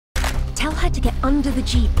Tell her to get under the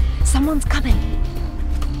jeep. Someone's coming.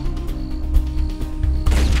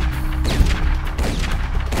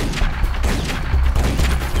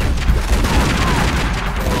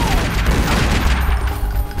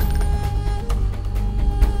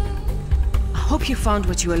 I hope you found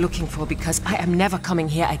what you were looking for, because I am never coming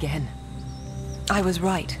here again. I was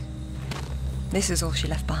right. This is all she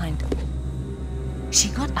left behind. She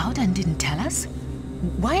got out and didn't tell us?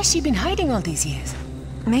 Why has she been hiding all these years?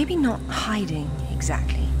 Maybe not hiding,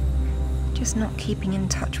 exactly. Just not keeping in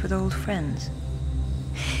touch with old friends.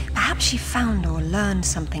 Perhaps she found or learned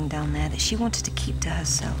something down there that she wanted to keep to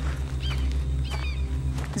herself.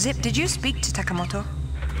 Zip, did you speak to Takamoto?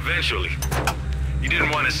 Eventually. He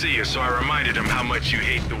didn't want to see you, so I reminded him how much you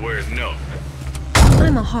hate the word no.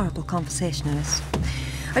 I'm a horrible conversationalist.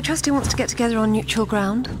 I trust he wants to get together on neutral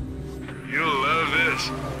ground. You'll love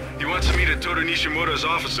this. He wants to meet at Toru Nishimura's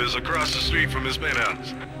offices across the street from his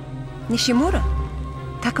penthouse. Nishimura?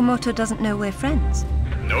 Takamoto doesn't know we're friends.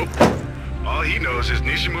 Nope. All he knows is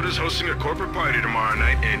Nishimura's hosting a corporate party tomorrow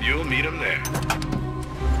night, and you'll meet him there.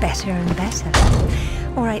 Better and better.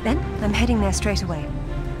 All right then, I'm heading there straight away.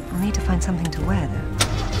 I'll need to find something to wear, though.